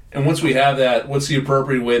 And once we have that, what's the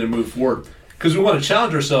appropriate way to move forward? Because we want to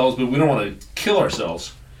challenge ourselves, but we don't want to kill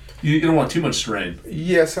ourselves. You don't want too much strain.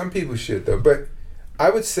 Yeah, some people should, though. But I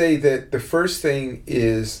would say that the first thing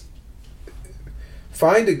is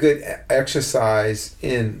find a good exercise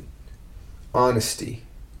in honesty.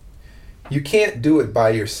 You can't do it by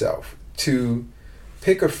yourself. To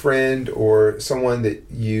pick a friend or someone that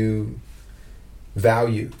you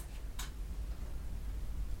value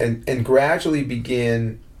and gradually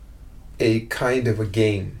begin a kind of a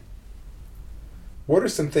game. What are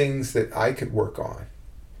some things that I could work on?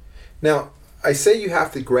 Now, I say you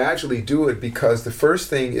have to gradually do it because the first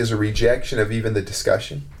thing is a rejection of even the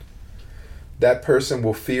discussion. That person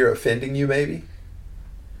will fear offending you maybe,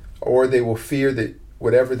 or they will fear that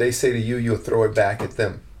whatever they say to you, you'll throw it back at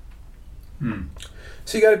them.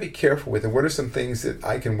 So you got to be careful with it. What are some things that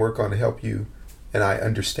I can work on to help you and I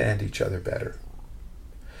understand each other better?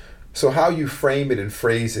 So how you frame it and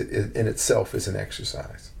phrase it in itself is an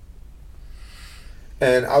exercise.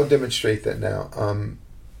 And I'll demonstrate that now.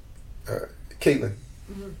 Caitlin,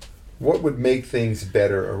 what would make things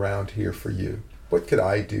better around here for you? What could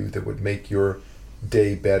I do that would make your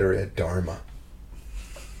day better at Dharma?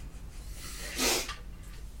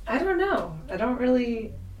 I don't know. I don't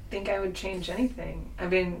really think I would change anything. I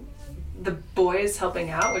mean, the boys helping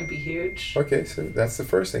out would be huge. Okay, so that's the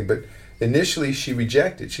first thing. But initially she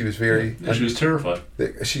rejected. She was very... she was terrified.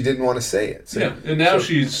 She didn't want to say it. So, yeah, and now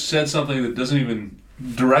she's said something that doesn't even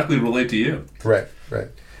directly relate to you. Right.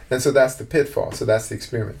 And so that's the pitfall. So that's the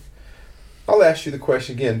experiment. I'll ask you the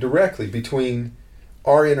question again. Directly, between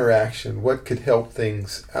our interaction, what could help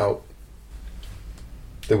things out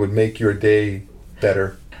that would make your day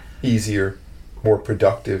better, easier, more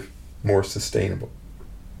productive, more sustainable?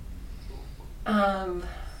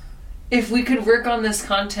 If we could work on this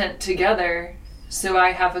content together so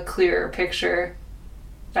I have a clearer picture,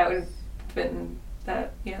 that would have been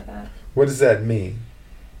that. What does that mean?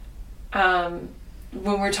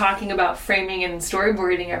 When we're talking about framing and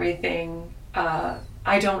storyboarding everything,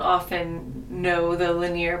 I don't often know the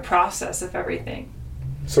linear process of everything.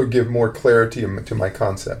 So give more clarity to my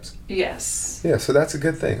concepts. Yes. Yeah, so that's a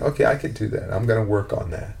good thing. Okay, I could do that. I'm going to work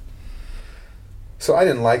on that. So I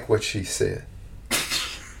didn't like what she said.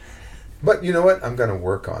 But you know what? I'm going to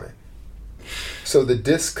work on it. So the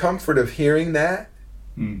discomfort of hearing that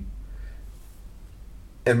and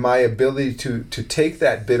my ability to take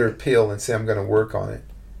that bitter pill and say I'm going to work on it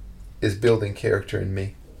is building character in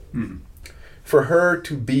me. Mm-hmm. For her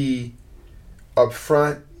to be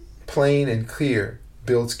upfront, plain, and clear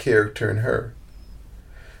builds character in her.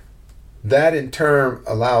 That in turn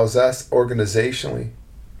allows us organizationally,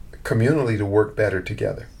 communally, to work better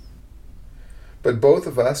together. But both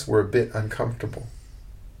of us were a bit uncomfortable.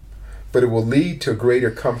 But it will lead to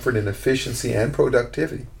greater comfort and efficiency and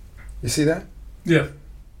productivity. You see that? Yeah.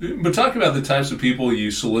 But talk about the types of people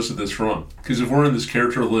you solicit this from. Because if we're in this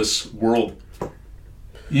characterless world,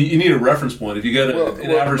 you need a reference point. If you get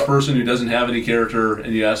an average person who doesn't have any character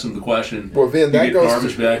and you ask them the question, well, Vin, that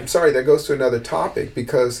goes back. That goes to another topic,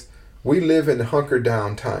 because we live in hunker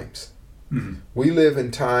down times. Mm-hmm. We live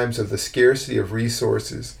in times of the scarcity of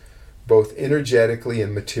resources, both energetically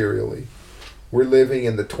and materially. We're living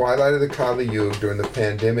in the twilight of the Kali Yuga during the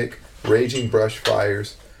pandemic, raging brush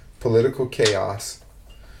fires, political chaos.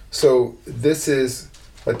 So this is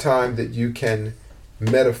a time that you can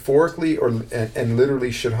metaphorically and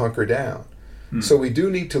literally should hunker down. So we do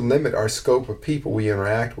need to limit our scope of people we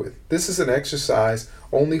interact with. This is an exercise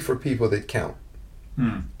only for people that count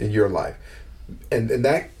in your life. And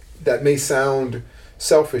that may sound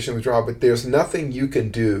selfish and withdrawal, but there's nothing you can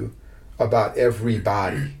do about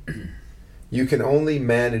everybody. You can only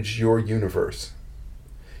manage your universe.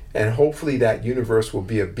 And hopefully that universe will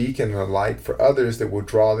be a beacon and a light for others that will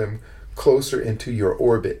draw them closer into your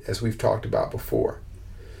orbit, as we've talked about before.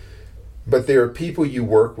 But there are people you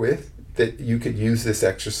work with that you could use this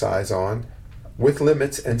exercise on with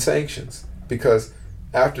limits and sanctions, because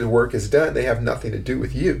after the work is done, they have nothing to do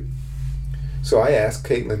with you. So I asked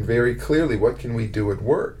Caitlin very clearly, what can we do at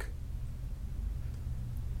work?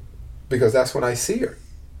 Because that's when I see her.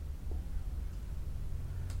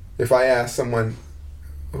 If I ask someone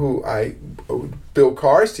who I build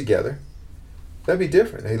cars together, that'd be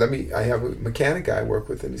different. Hey, I have a mechanic I work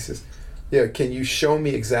with, and he says, yeah, can you show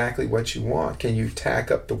me exactly what you want? Can you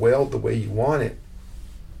tack up the weld the way you want it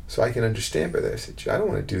so I can understand better? I said, I don't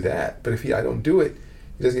want to do that. But if I don't do it,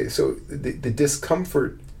 he doesn't get, so the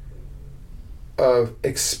discomfort of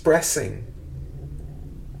expressing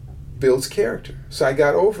builds character. So I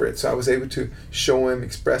got over it. So I was able to show him,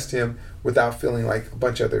 express to him without feeling like a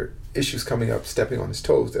bunch of other issues coming up, stepping on his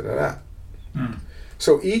toes,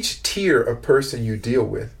 So each tier of person you deal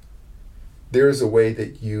with, there is a way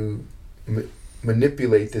that you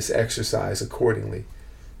manipulate this exercise accordingly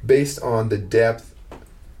based on the depth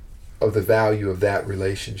of the value of that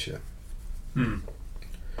relationship.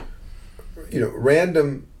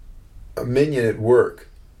 Random minion at work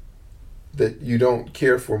that you don't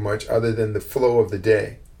care for much other than the flow of the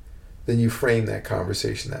day, then you frame that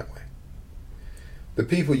conversation that way. The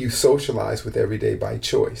people you socialize with every day by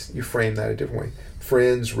choice, you frame that a different way.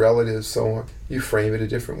 Friends, relatives, so on, you frame it a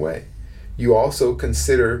different way. You also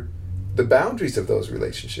consider the boundaries of those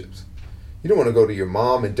relationships. You don't want to go to your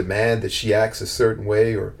mom and demand that she acts a certain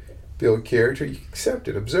way or build character. You accept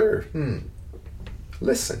it, observe,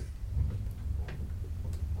 listen.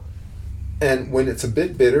 And when it's a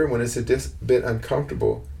bit bitter, when it's a bit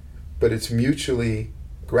uncomfortable, but it's mutually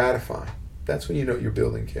gratifying, that's when you know you're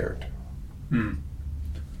building character.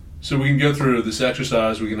 So we can go through this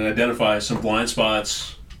exercise, we can identify some blind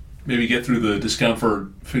spots, maybe get through the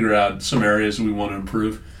discomfort, figure out some areas we want to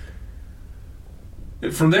improve.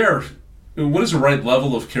 From there, what is the right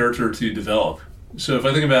level of character to develop? So if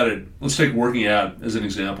I think about it, let's take working out as an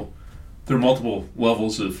example. There are multiple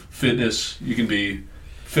levels of fitness. You can be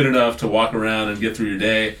fit enough to walk around and get through your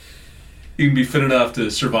day. You can be fit enough to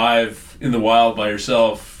survive in the wild by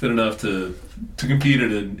yourself, fit enough to compete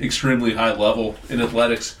at an extremely high level in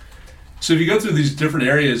athletics. So if you go through these different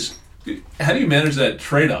areas, how do you manage that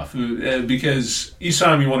trade-off? Because each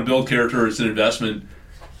time you want to build character, it's an investment.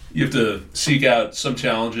 You have to seek out some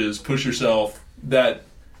challenges, push yourself. That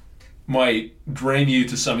might drain you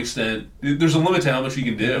to some extent. There's a limit to how much you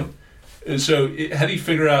can do. So how do you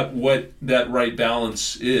figure out what that right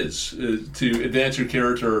balance is to advance your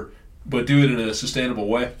character, but do it in a sustainable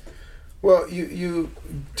way? Well, you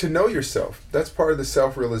to know yourself, that's part of the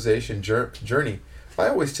self-realization journey. I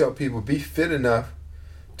always tell people, be fit enough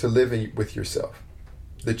to live with yourself,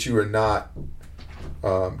 that you are not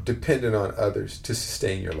dependent on others to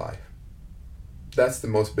sustain your life. That's the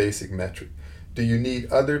most basic metric. Do you need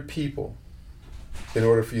other people in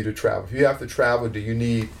order for you to travel? If you have to travel, do you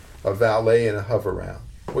need a valet and a hover round?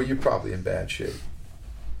 Well, you're probably in bad shape.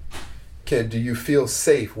 Do you feel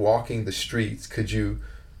safe walking the streets? Could you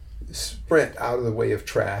sprint out of the way of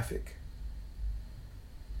traffic?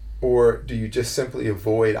 Or do you just simply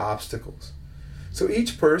avoid obstacles? So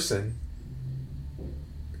each person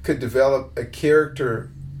could develop a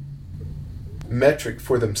character metric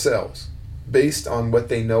for themselves based on what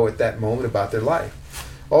they know at that moment about their life.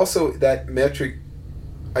 Also, that metric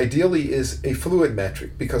ideally is a fluid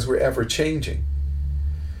metric because we're ever changing.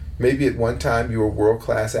 Maybe at one time you were a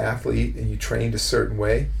world-class athlete and you trained a certain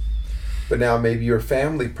way, but now maybe you're a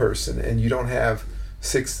family person and you don't have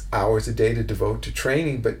 6 hours a day to devote to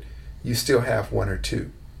training, but you still have 1 or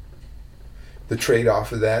 2. The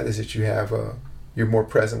trade-off of that is that you're more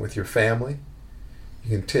present with your family,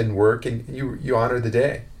 you can attend work, and you honor the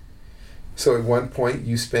day. So at one point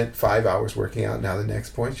you spent 5 hours working out, now the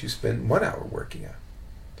next point you spend 1 hour working out.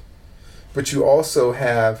 But you also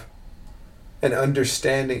have an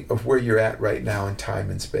understanding of where you're at right now in time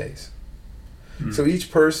and space. So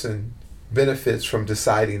each person benefits from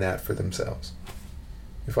deciding that for themselves.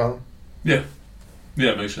 You follow? Yeah.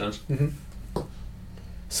 Yeah, it makes sense. Mm-hmm.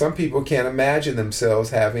 Some people can't imagine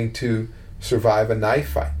themselves having to survive a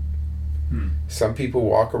knife fight. Some people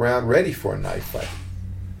walk around ready for a knife fight.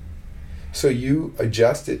 So you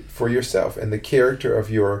adjust it for yourself, and the character of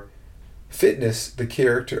your fitness, the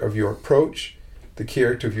character of your approach, the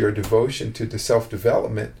character of your devotion to the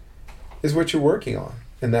self-development is what you're working on.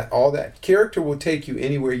 And that all that character will take you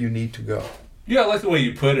anywhere you need to go. Yeah, I like the way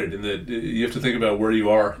you put it, in that you have to think about where you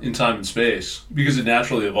are in time and space, because it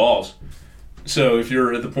naturally evolves. So if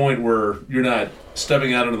you're at the point where you're not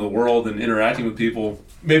stepping out into the world and interacting with people,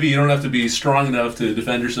 maybe you don't have to be strong enough to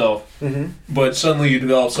defend yourself, but suddenly you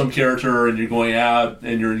develop some character and you're going out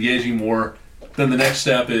and you're engaging more, then the next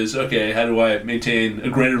step is, okay, how do I maintain a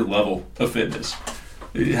greater level of fitness?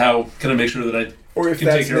 How can I make sure that I can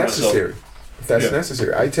take care of myself? If that's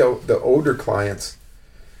necessary. I tell the older clients,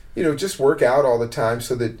 just work out all the time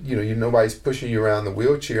so that, nobody's pushing you around the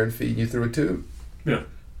wheelchair and feeding you through a tube. Yeah.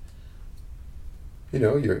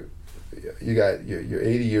 You're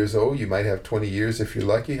 80 years old, you might have 20 years if you're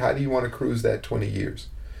lucky. How do you want to cruise that 20 years?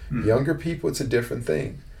 Younger people, it's a different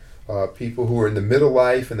thing. People who are in the middle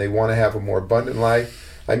life and they want to have a more abundant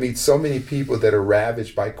life. I meet so many people that are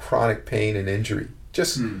ravaged by chronic pain and injury.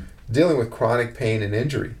 Just dealing with chronic pain and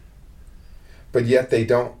injury. But yet they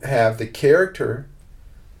don't have the character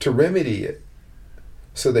to remedy it.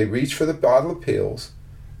 So they reach for the bottle of pills.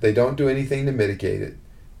 They don't do anything to mitigate it.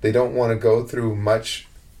 They don't want to go through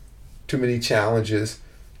too many challenges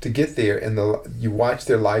to get there, and you watch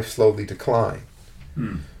their life slowly decline.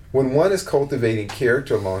 When one is cultivating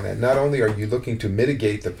character along that, not only are you looking to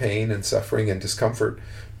mitigate the pain and suffering and discomfort,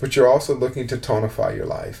 but you're also looking to tonify your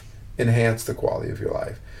life, enhance the quality of your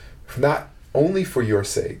life, not only for your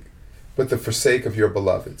sake, but for sake of your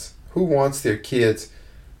beloveds. Who wants their kids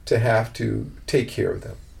to have to take care of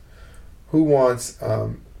them? Who wants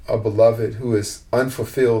a beloved who is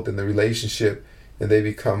unfulfilled in the relationship and they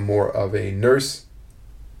become more of a nurse,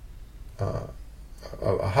 a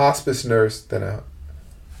hospice nurse than a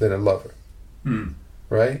lover,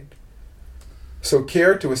 right? So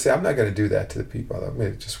character would say, I'm not going to do that to the people. I'm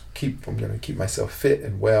going to keep myself fit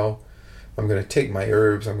and well. I'm going to take my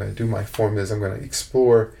herbs. I'm going to do my formulas. I'm going to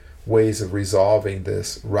explore ways of resolving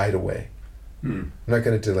this right away. I'm not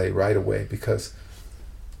going to delay right away, because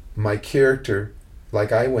my character,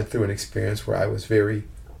 like I went through an experience where I was very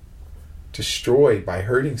destroyed by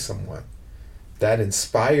hurting someone, that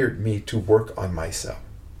inspired me to work on myself.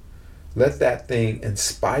 Let that thing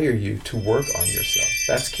inspire you to work on yourself.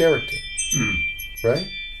 That's character. Right?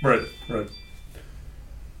 Right.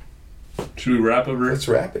 Should we wrap over here? Let's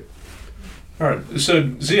wrap it. All right.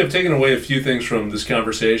 So, Zi, I've taken away a few things from this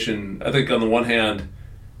conversation. I think on the one hand,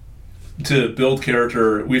 to build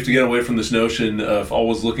character, we have to get away from this notion of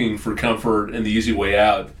always looking for comfort and the easy way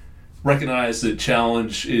out. Recognize that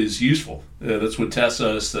challenge is useful. That's what tests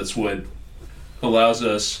us. That's what allows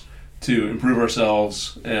us to improve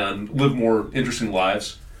ourselves and live more interesting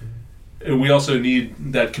lives. And we also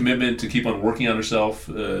need that commitment to keep on working on ourselves.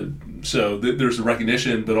 So there's the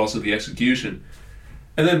recognition, but also the execution.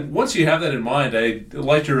 And then once you have that in mind, I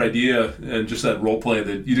liked your idea and just that role play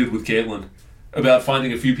that you did with Caitlin about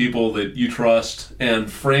finding a few people that you trust and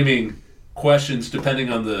framing questions depending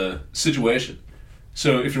on the situation.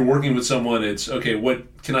 So if you're working with someone, it's, okay,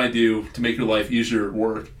 what can I do to make your life easier at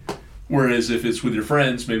work? Whereas if it's with your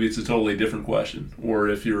friends, maybe it's a totally different question. Or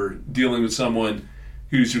if you're dealing with someone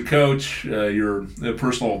who's your coach, you're a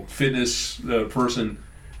personal fitness person,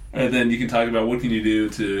 and then you can talk about what can you do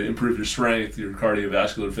to improve your strength, your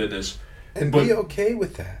cardiovascular fitness. And be okay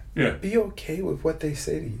with that. Yeah. Be okay with what they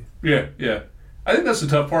say to you. Yeah. I think that's the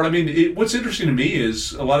tough part. I mean, what's interesting to me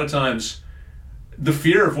is a lot of times the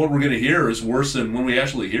fear of what we're going to hear is worse than when we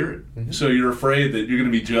actually hear it. So you're afraid that you're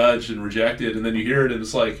going to be judged and rejected, and then you hear it and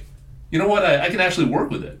it's like, you know what, I can actually work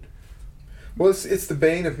with it. Well, it's the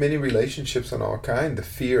bane of many relationships on all kind. The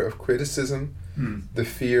fear of criticism, the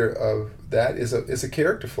fear of that is a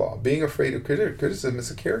character flaw. Being afraid of criticism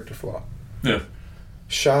is a character flaw. Yeah.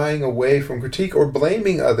 Shying away from critique or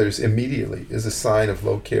blaming others immediately is a sign of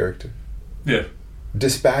low character. Yeah.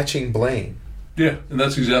 Dispatching blame. Yeah, and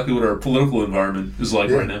that's exactly what our political environment is like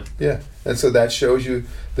right now. Yeah, and so that shows you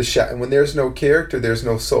and when there's no character, there's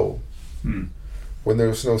no soul. When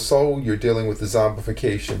there's no soul, you're dealing with the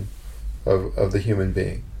zombification of the human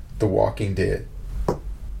being, the walking dead.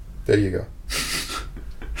 There you go.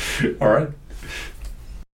 All right.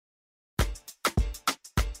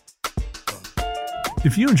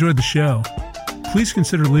 If you enjoyed the show, please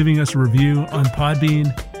consider leaving us a review on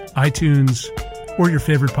Podbean, iTunes, or your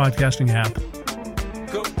favorite podcasting app.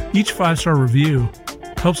 Each 5-star review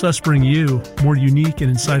helps us bring you more unique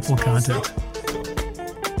and insightful content.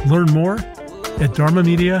 Learn more at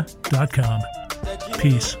dharmamedia.com.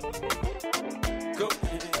 Peace.